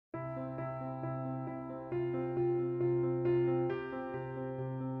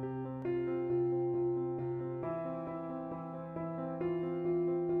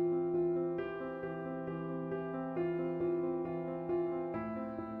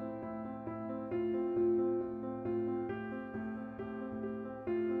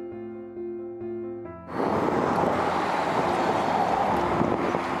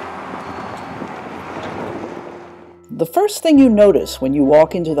The first thing you notice when you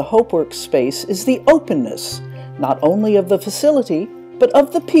walk into the HopeWorks space is the openness, not only of the facility, but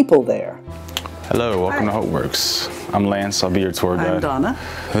of the people there. Hello, welcome to HopeWorks. I'm Lance, I'll be your tour guide. I'm Donna.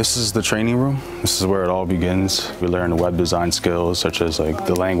 This is the training room. This is where it all begins. We learn web design skills such as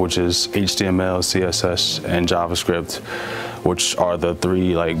the languages HTML, CSS, and JavaScript, which are the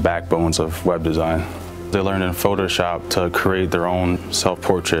three backbones of web design. They learn in Photoshop to create their own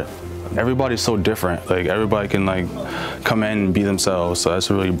self-portrait. Everybody's so different. Everybody can come in and be themselves, so that's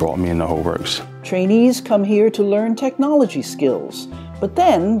what really brought me into HopeWorks. Trainees come here to learn technology skills, but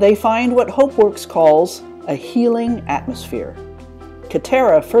then they find what HopeWorks calls a healing atmosphere.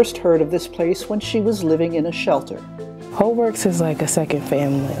 Katera first heard of this place when she was living in a shelter. HopeWorks is like a second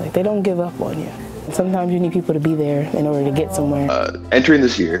family. They don't give up on you. Sometimes you need people to be there in order to get somewhere. Entering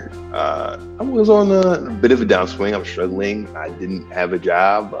this year, I was on a bit of a downswing. I'm struggling. I didn't have a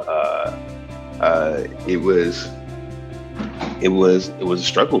job. It was a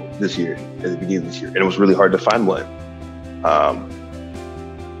struggle this year, at the beginning of this year, and it was really hard to find one.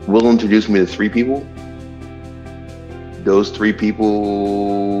 Will introduced me to 3 people. Those 3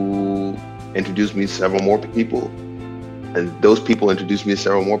 people introduced me to several more people, and those people introduced me to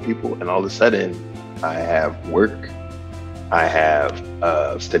several more people, and all of a sudden, I have work, I have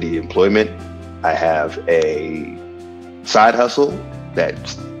steady employment, I have a side hustle that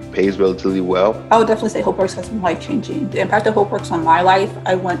pays relatively well. I would definitely say HopeWorks has been life-changing. The impact of HopeWorks on my life,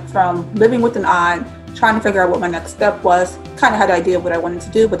 I went from living with an aunt, trying to figure out what my next step was, kind of had an idea of what I wanted to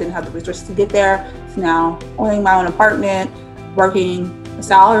do, but didn't have the resources to get there. So now owning my own apartment, working a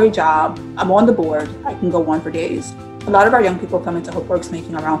salary job, I'm on the board, I can go on for days. A lot of our young people come into HopeWorks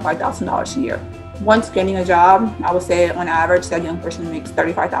making around $5,000 a year. Once getting a job, I would say on average that young person makes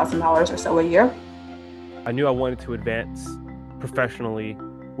 $35,000 or so a year. I knew I wanted to advance professionally,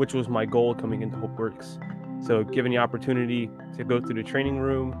 which was my goal coming into HopeWorks. So given the opportunity to go through the training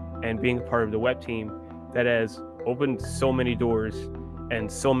room and being a part of the web team, that has opened so many doors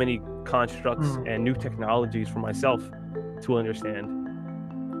and so many constructs and new technologies for myself to understand.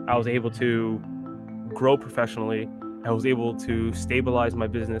 I was able to grow professionally. I was able to stabilize my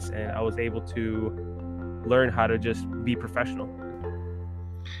business, and I was able to learn how to just be professional.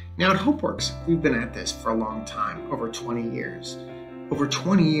 Now at HopeWorks, we've been at this for a long time, over 20 years. Over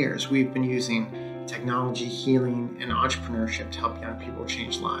 20 years, we've been using technology, healing, and entrepreneurship to help young people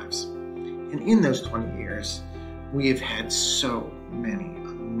change lives. And in those 20 years, we have had so many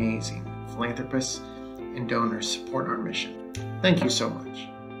amazing philanthropists and donors support our mission. Thank you so much.